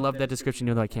really love that description,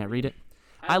 even though I can't read it.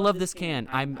 I love this can.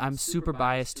 I'm super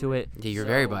biased to it. Yeah, you're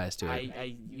very biased to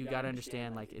it. You gotta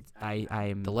understand, like, it's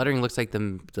I'm The lettering looks like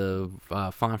the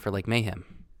font for like Mayhem.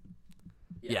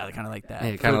 yeah, kind of like that. Yeah,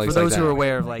 it kinda for looks those like who are that.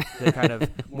 aware of like the kind of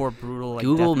more brutal like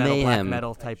Google death metal, black Mayhem.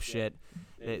 metal type shit,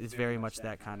 it's very much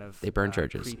that kind of They burn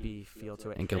churches. creepy feel to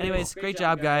it. And kill Anyways, people. great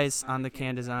job, guys, on the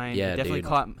can design. Yeah, it definitely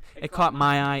dude. caught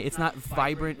my eye. It's not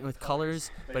vibrant with colors,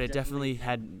 but it definitely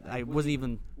had. I wasn't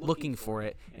even looking for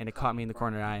it, and it caught me in the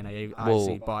corner eye, and I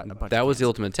obviously bought a bunch. That of was the cans.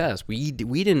 ultimate test. We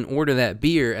didn't order that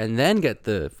beer and then get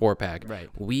the 4-pack. Right.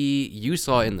 You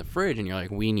saw it in the fridge and you're like,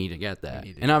 we need to get that.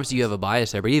 need to And obviously you have a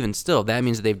bias there, but even still, that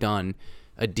means that they've done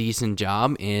a decent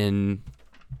job in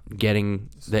getting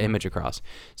the image across.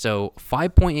 So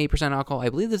 5.8% alcohol. I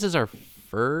believe this is our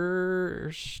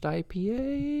first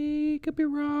IPA. Could be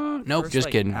wrong. Nope, First, just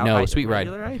like, kidding. No, Sweet Ride.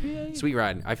 regular IPA? Sweet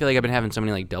Ride. I feel like I've been having so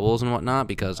many like doubles and whatnot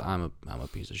because I'm a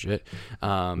piece of shit.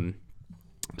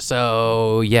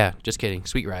 So yeah, just kidding.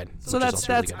 Sweet Ride. So which is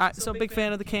also really good. so big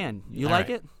fan of the can. You All like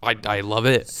right. it? I love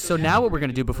it. So now what we're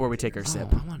gonna do before we take our sip?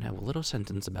 Oh, I want to have a little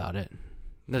sentence about it.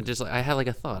 No, just like I had like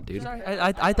a thought, dude. Sorry,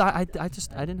 I thought I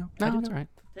didn't know. I No, didn't it's know. all right.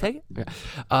 Take it.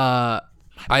 Yeah.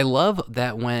 I love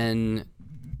that when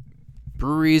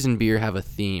breweries and beer have a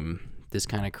theme, this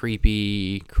kind of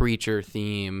creepy creature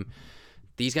theme.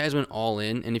 These guys went all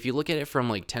in, and if you look at it from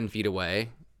like 10 feet away,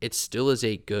 it still is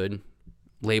a good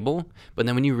label. But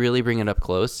then when you really bring it up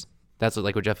close, that's what,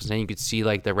 like what Jeff was saying, you could see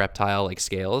like the reptile like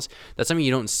scales. That's something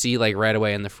you don't see like right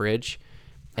away in the fridge.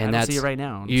 And I don't that's see it right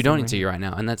now. You don't see it right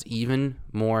now, and that's even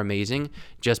more amazing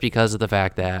just because of the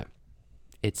fact that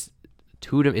it's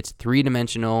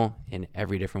three-dimensional in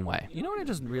every different way. You know what I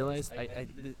just realized? I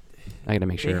gotta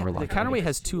make sure we're The locked. Counterweight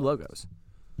has two logos.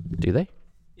 Do they?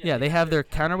 Yeah, they have their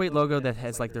Counterweight logo that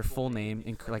has like their full name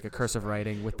in like a cursive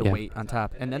writing with the Yeah. weight on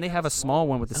top, and then they have a small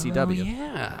one with the CW. Oh,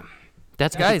 yeah.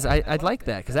 That's Guys, I'd like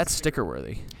that because that's sticker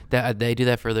worthy. that they do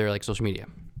that for their like social media.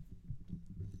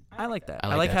 I like that. I I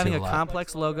like like that having too a a lot.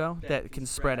 complex logo that can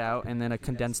spread out and then a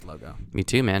condensed logo. Me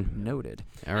too, man. Noted.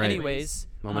 All right. Anyways,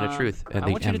 Moment of truth. I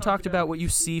want you to talk about what you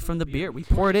see from the beer. We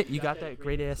poured it. You got that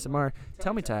great ASMR.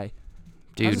 Tell me, Ty.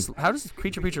 Dude, how does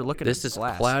Creature Preacher look at this his is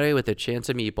glass? cloudy with a chance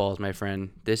of meatballs, my friend.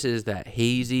 This is that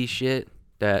hazy shit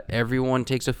that everyone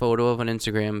takes a photo of on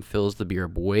Instagram, fills the beer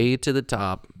up way to the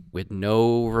top with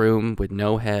no room, with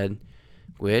no head,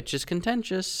 which is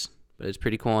contentious, but it's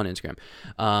pretty cool on Instagram.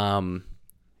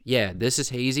 Yeah, this is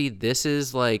hazy. This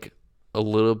is like a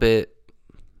little bit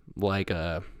like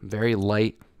a very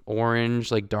light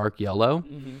orange, like dark yellow.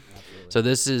 Mm-hmm. So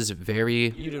this is very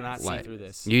You do not light. see through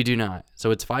this. You do not. So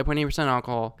it's 5.8%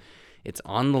 alcohol. It's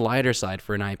on the lighter side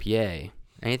for an IPA.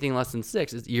 Anything less than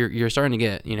 6, you're starting to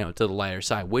get, to the lighter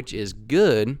side, which is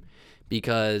good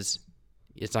because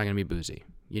it's not going to be boozy.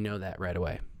 You know that right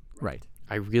away. Right.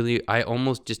 I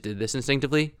almost just did this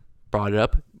instinctively, brought it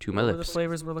up to my What are the lips.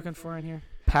 flavors we're looking for in here?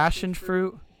 Passion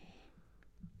fruit,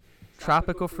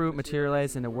 tropical fruit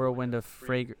materialized in a whirlwind of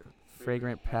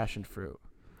fragrant passion fruit.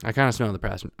 I kind of smell the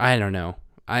passion. I don't know.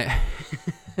 I'm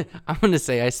going to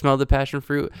say I smell the passion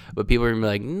fruit, but people are going to be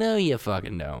like, no, you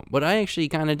fucking don't. But I actually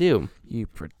kind of do. You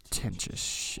pretentious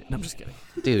shit. No, I'm just kidding.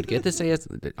 Dude, get this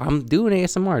I'm doing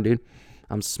ASMR, dude.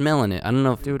 I'm smelling it. I don't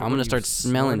know if Dude, I'm what going are to you start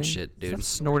smelling snorting? shit, dude. Stop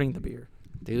snorting the beer.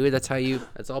 Dude,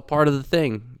 that's all part of the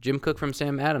thing. Jim Cook from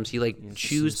Sam Adams, he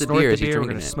chews the Snort beer the as he's beer. We're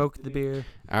drinking gonna it. smoke the beer.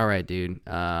 All right, dude.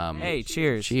 Hey,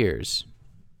 cheers. Cheers.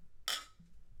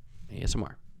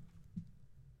 ASMR.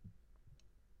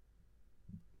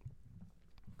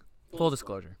 Full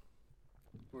disclosure.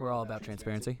 We're all about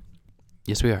transparency.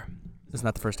 Yes, we are. This is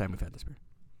not the first time we've had this beer.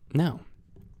 No,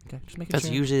 Okay, just making that's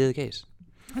sure. usually the case.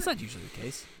 That's not usually the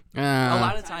case. A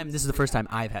lot Uh, of time, this is the first time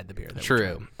I've had the beer. That we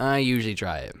true. I usually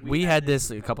try it. tried. We had this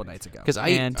a couple nights ago. 'Cause I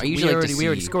and usually like to we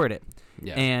already see- scored it.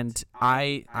 Yeah. And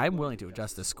I'm willing to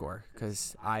adjust this score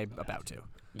because I'm about to.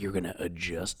 You're gonna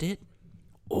adjust it?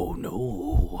 Oh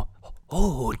no!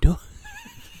 Oh no!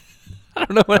 I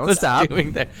don't know what I Don't was stop.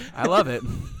 doing there. I love it.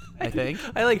 I think.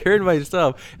 I heard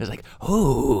myself. I was like,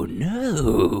 oh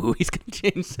no, he's gonna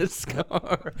change the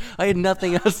score. I had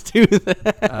nothing else to do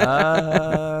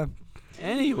that.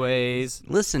 Anyways,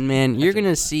 Listen, man, you're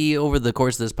gonna see over the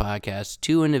course of this podcast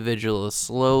 2 individuals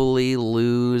slowly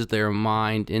lose their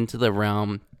mind into the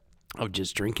realm of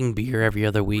just drinking beer every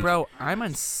other week. bro, I'm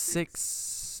on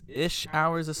 6-ish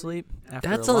hours of sleep after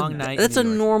That's a long night. That's in a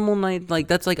New York. normal night.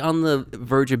 That's like on the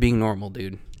verge of being normal,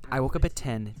 dude. I woke up at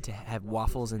 10 to have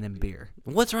waffles and then beer.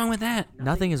 What's wrong with that?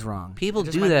 Nothing is wrong. People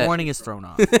Just do my that. morning is thrown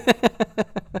off.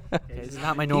 It's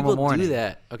not my normal People morning. do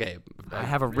that. Okay. I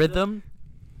have a rhythm.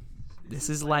 This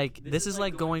is like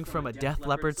going from a Def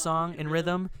Leppard song in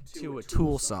rhythm to a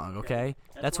Tool song. Okay,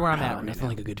 that's where I'm at right Nothing now.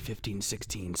 like a good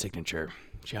 15-16 signature.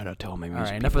 Shout out to all my All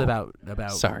music right, enough people.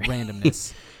 about Sorry.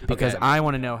 randomness because Okay. I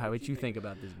want to know what you think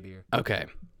about this beer. Okay.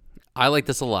 I like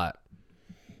this a lot.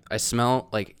 I smell,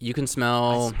 you can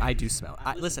smell, I do smell.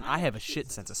 Listen, I have a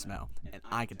shit sense of smell, and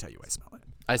I can tell you I smell it.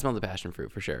 I smell the passion fruit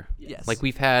for sure. Yes.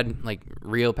 We've had,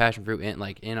 real passion fruit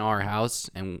in our house,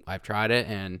 and I've tried it,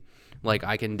 and,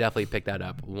 I can definitely pick that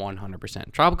up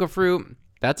 100%. Tropical fruit,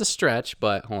 that's a stretch,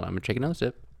 but hold on, I'm going to take another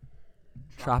sip.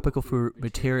 Tropical fruit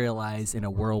materialized in a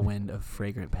whirlwind of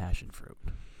fragrant passion fruit.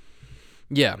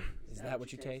 Yeah. Is that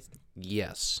what you taste?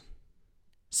 Yes.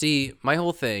 See, my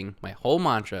whole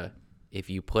mantra, if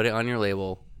you put it on your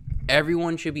label,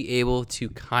 everyone should be able to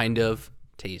kind of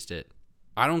taste it.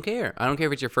 I don't care. I don't care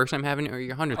if it's your first time having it or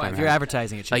your 100th time If having you're it.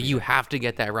 advertising it, should be You good. have to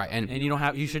get that right. And and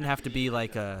you shouldn't have to be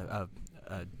like a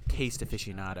taste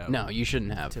aficionado. no, you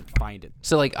shouldn't have. To find it.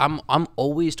 So I'm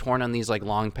always torn on these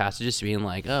long passages to being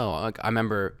I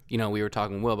remember, we were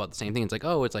talking with Will about the same thing. It's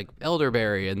it's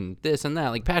elderberry and this and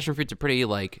that. Passion fruit's a pretty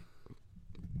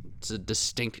it's a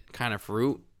distinct kind of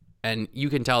fruit, and you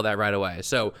can tell that right away.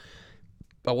 So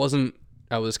I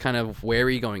was kind of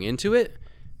wary going into it,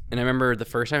 and I remember the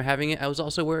first time having it, I was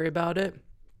also wary about it.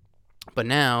 But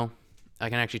now I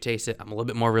can actually taste it. I'm a little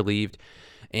bit more relieved.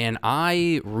 And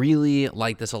I really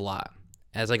like this a lot.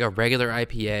 As a regular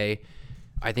IPA,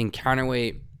 I think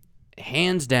Counterweight,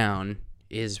 hands down,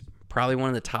 is probably one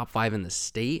of the top 5 in the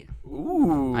state.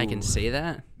 Ooh. I can say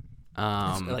that.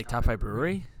 Top 5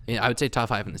 brewery? Yeah, I would say top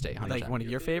 5 in the state. 100%. One of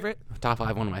your favorite? Top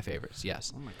 5, one of my favorites.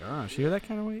 Yes. Oh my gosh, you hear that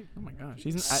kind of weight? Oh my gosh,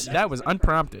 that was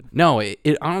unprompted. No, it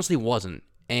honestly wasn't.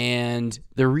 And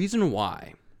the reason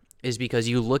why is because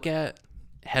you look at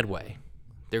Headway,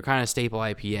 their kind of staple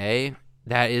IPA.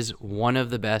 That is one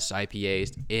of the best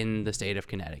IPAs in the state of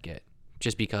Connecticut,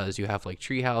 just because you have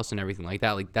Treehouse and everything like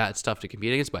that. That stuff to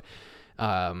compete against. But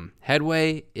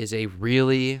Headway is a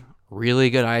really,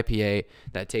 really good IPA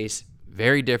that tastes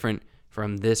very different,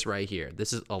 from this right here.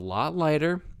 This is a lot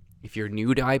lighter. If you're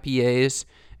new to IPAs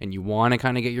and you want to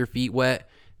kind of get your feet wet,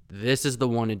 this is the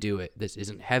one to do it. This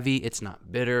isn't heavy. It's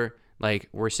not bitter. Like,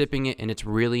 we're sipping it, and it's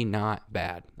really not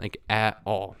bad, like, at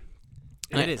all.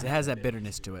 It is. It has that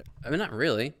bitterness to it. I mean, not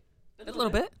really. A little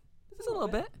bit. Just a little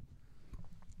bit.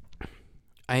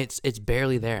 It's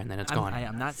barely there, and then it's gone.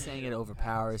 I'm not saying it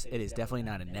overpowers. It is definitely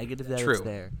not a negative that True. it's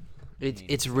there.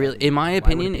 It's really, in my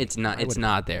opinion, it be? it's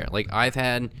not there. Like, I've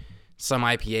had some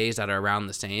IPAs that are around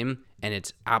the same, and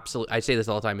it's absolutely, I say this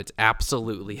all the time, it's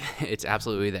absolutely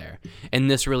there. And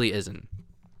this really isn't.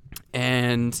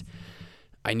 And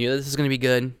I knew that this was going to be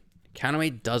good.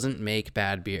 Counterweight doesn't make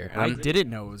bad beer. I didn't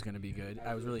know it was going to be good.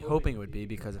 I was really hoping it would be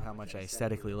because of how much I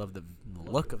aesthetically love the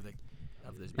look of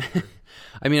this beer.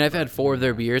 I mean, I've had 4 of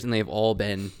their beers, and they've all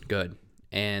been good.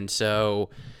 And so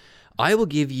I will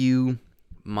give you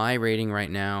my rating right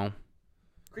now.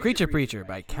 Creature Preacher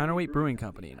by Counterweight Brewing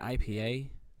Company, an IPA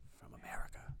from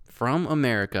America. From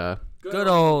America. Good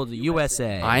old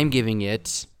USA. I'm giving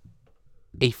it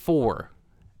a 4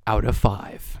 out of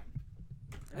 5.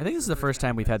 I think this is the first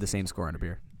time we've had the same score on a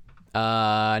beer.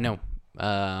 No.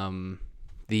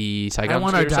 The Saigon I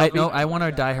want Scooter Selfie? I want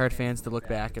our diehard fans to look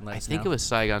back and let I us think know. it was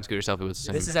Saigon Scooter Selfie was the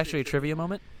same. This is actually a trivia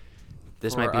moment.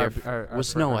 This for might be our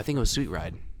I think it was Sweet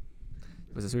Ride.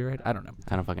 Was it Sweet Ride? I don't know.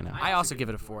 I don't fucking know. I also give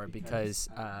it a 4 because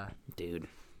Dude,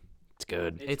 it's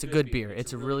good. it's a good beer.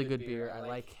 It's a really good beer. I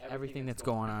like everything that's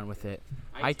going on with it.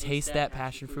 I taste that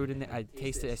passion fruit in it. I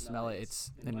taste it. I smell it.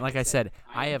 And like I said,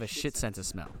 I have a shit sense of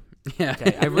smell. Yeah,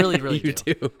 Okay, I really you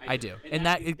do. I do, and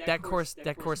that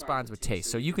corresponds with taste.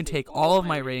 So you can take all of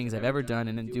my ratings I've ever done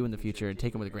and then do in the future and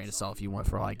take them with a grain of salt if you want,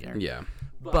 for all I care. Yeah.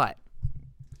 But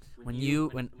when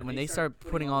they start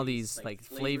putting all these like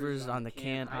flavors on the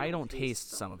can, I don't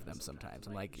taste some of them sometimes.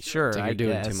 I'm like, sure, So you're I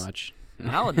doing guess. too much. And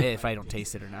I'll admit if I don't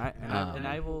taste it or not, and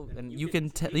I will. And you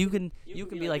can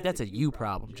be like, that's a you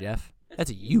problem, Jeff. That's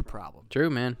a you problem.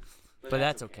 True, man. But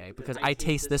that's okay because I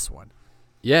taste this one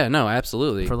Yeah, no,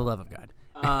 absolutely. for the love of God.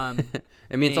 I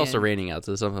mean, it's also and- raining out,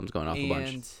 so something's going off a bunch.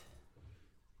 And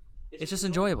it's just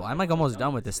enjoyable. I'm like almost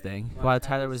done with this thing. While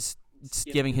Tyler was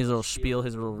giving his little spiel,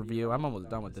 his little review, I'm almost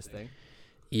done with this thing.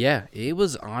 Yeah, it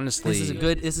was honestly.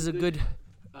 This is a good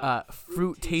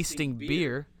fruit tasting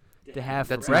beer to have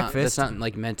for That's breakfast. not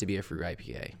like meant to be a fruit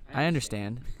IPA. I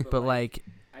understand, but like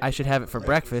I should have it for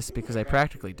breakfast because I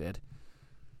practically did.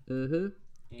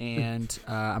 And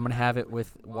I'm gonna have it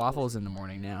with waffles in the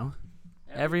morning now.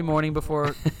 Every morning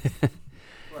before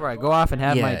I go off and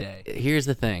have my day. Here's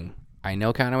the thing. I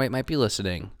know Counterweight might be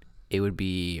listening. It would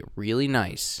be really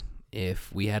nice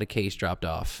if we had a case dropped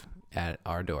off at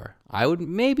our door. I would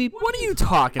maybe. What are you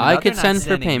talking about? I could They're not send for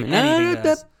sending payment. anything to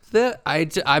us.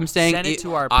 I'm saying. Send it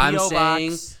to our I'm P.O.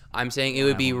 saying. box. I'm saying it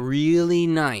would be really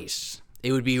nice.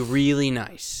 It would be really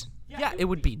nice. Yeah, it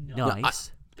would be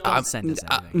nice. Don't send us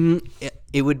anything.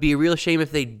 It would be a real shame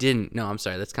if they didn't. No, I'm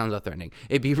sorry. That comes off threatening.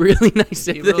 It'd be really nice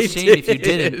if It'd be a real they shame did. if you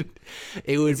didn't.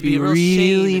 It would It'd be be a real shame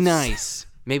really if- nice.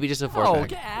 Maybe just a 4-pack. Oh,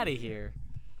 get out of here.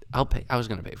 I'll pay. I was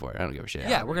gonna pay for it. I don't give a shit.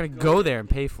 Yeah, we're gonna go there and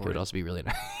pay It for would it. also be really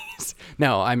nice.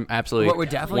 No, I'm absolutely. What we're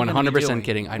definitely gonna be 100% doing-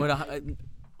 kidding.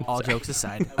 all jokes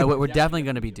aside, what we're definitely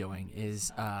going to be doing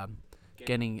is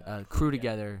getting a crew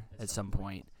together at some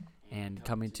point and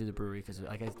coming to the brewery because,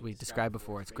 like we described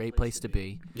before, it's a great place to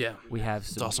be. Yeah. We have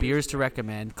some awesome. beers to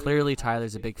recommend. Clearly,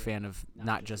 Tyler's a big fan of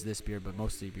not just this beer, but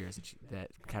most of the beers that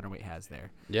Counterweight has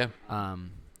there. Yeah.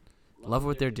 Love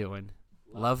what they're doing.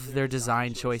 Love their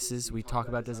design choices. We talk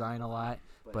about design a lot,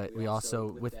 but we also,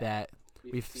 with that,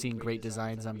 we've seen great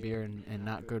designs on beer and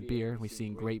not good beer. We've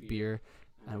seen great beer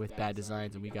with bad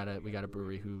designs, and we got a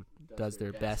brewery who does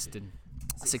their best and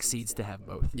succeeds to have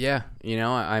both. Yeah,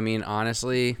 I mean,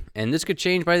 honestly, and this could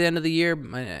change by the end of the year,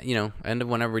 end of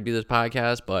whenever we do this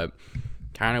podcast, but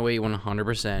Counterweight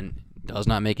 100% does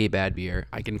not make a bad beer.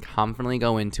 I can confidently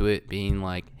go into it being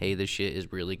like, hey, this shit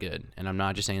is really good. And I'm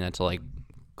not just saying that to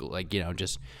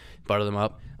just butter them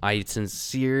up. I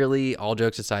sincerely, all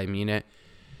jokes aside, mean it.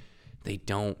 They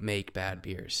don't make bad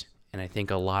beers. And I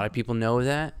think a lot of people know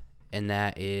that, and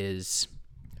that is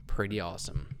pretty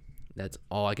awesome. That's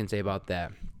all I can say about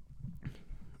that.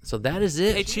 So that is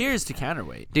it. Hey, cheers to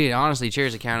Counterweight. Dude, honestly,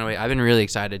 cheers to Counterweight. I've been really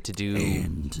excited to do...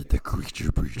 And the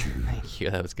Creature Preacher. Thank you.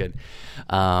 That was good.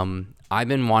 I've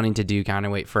been wanting to do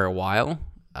Counterweight for a while.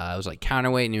 It was like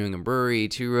Counterweight, New England Brewery,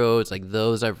 Two Roads, like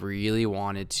those I've really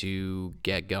wanted to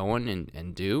get going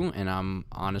and do. And I'm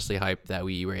honestly hyped that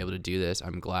we were able to do this.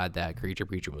 I'm glad that Creature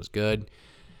Preacher was good.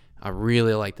 I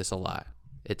really like this a lot.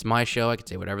 It's my show. I can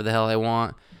say whatever the hell I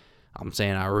want. I'm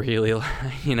saying I really,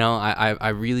 I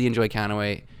really enjoy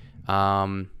Counterweight.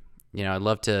 I'd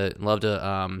love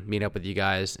to meet up with you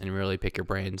guys and really pick your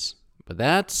brains.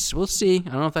 But we'll see. I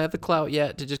don't know if I have the clout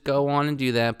yet to just go on and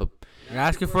do that. But You're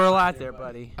asking for a lot there,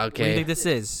 buddy. Okay. What do you think this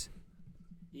is?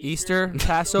 Easter?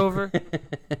 Passover?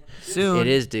 Soon. It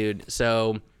is, dude.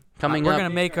 So coming We're up, going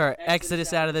to make our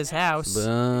exodus out of this house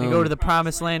Boom. and go to the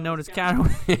promised land known as Canada.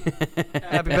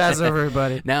 Happy Passover,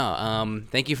 everybody. Now,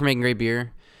 thank you for making great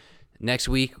beer. Next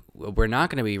week, we're not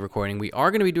going to be recording. We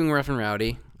are going to be doing Rough and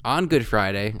Rowdy on Good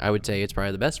Friday. I would say it's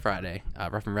probably the best Friday.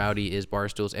 Rough and Rowdy is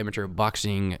Barstool's amateur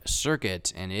boxing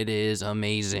circuit, and it is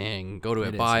amazing. Go to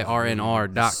it,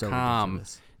 buyrnr.com.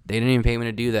 So They didn't even pay me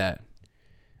to do that.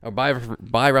 Or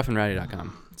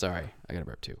buyroughandrowdy.com. Sorry, I got a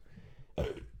burp too.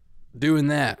 Doing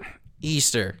that.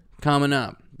 Easter coming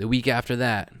up. The week after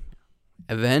that,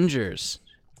 Avengers.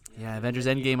 Yeah, Avengers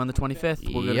Endgame on the 25th.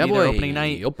 We're going to Yeah, be there boy. opening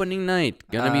night. Opening night.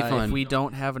 Gonna be fun. If we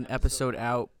don't have an episode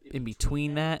out in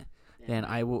between that, then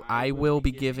I will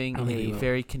be giving a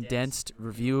very condensed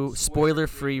review,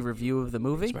 spoiler-free review of the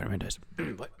movie. Spider-Man dies.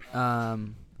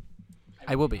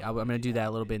 I will be. I'm going to do that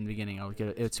a little bit in the beginning. I'll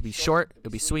get it to be short.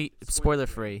 It'll be sweet. It's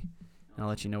spoiler-free. And I'll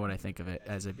let you know what I think of it.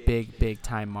 As a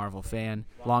big-time Marvel fan,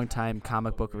 long-time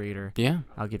comic book reader, Yeah.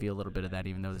 I'll give you a little bit of that,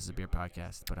 even though this is a beer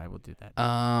podcast. But I will do that.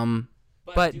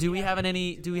 But But do we have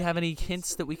any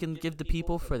hints that we can give the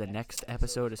people for the next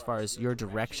episode as far as your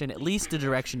direction, at least the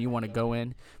direction you want to go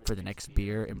in for the next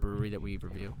beer and brewery that we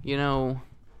review?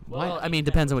 Well, I mean,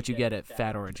 depends on what you get at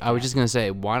Fat Orange Cat. I was just gonna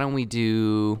say, why don't we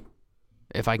do?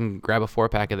 If I can grab a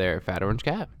 4-pack of their Fat Orange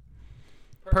Cat.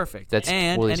 Perfect. That's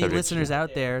and totally any subject to listeners change.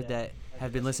 out there that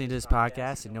have been listening to this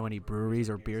podcast and know any breweries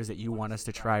or beers that you want us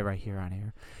to try right here on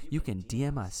air, you can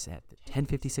DM us at the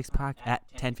 1056 at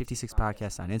 1056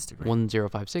 podcast on Instagram.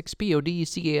 1056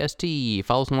 PODCAST.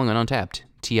 Follow us along on Untapped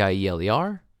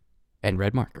TIELER and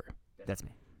Red Marker. That's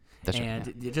me. That's right.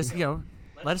 And yeah. just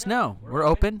let us know. We're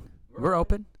open. We're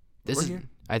open. This We're is. here.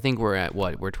 I think we're at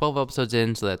what? We're 12 episodes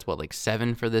in, so that's like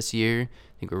 7 for this year.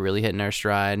 I think we're really hitting our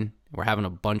stride. We're having a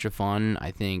bunch of fun.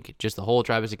 I think just the whole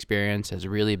Travis experience has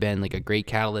really been like a great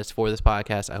catalyst for this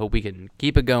podcast. I hope we can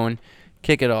keep it going,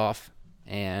 kick it off,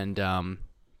 and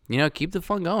keep the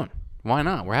fun going. Why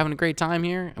not? We're having a great time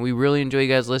here, and we really enjoy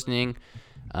you guys listening.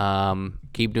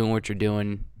 Keep doing what you're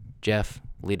doing. Jeff,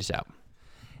 lead us out.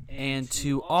 And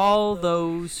to all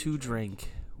those who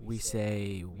drink, we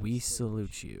say we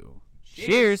salute you.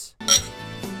 Cheers.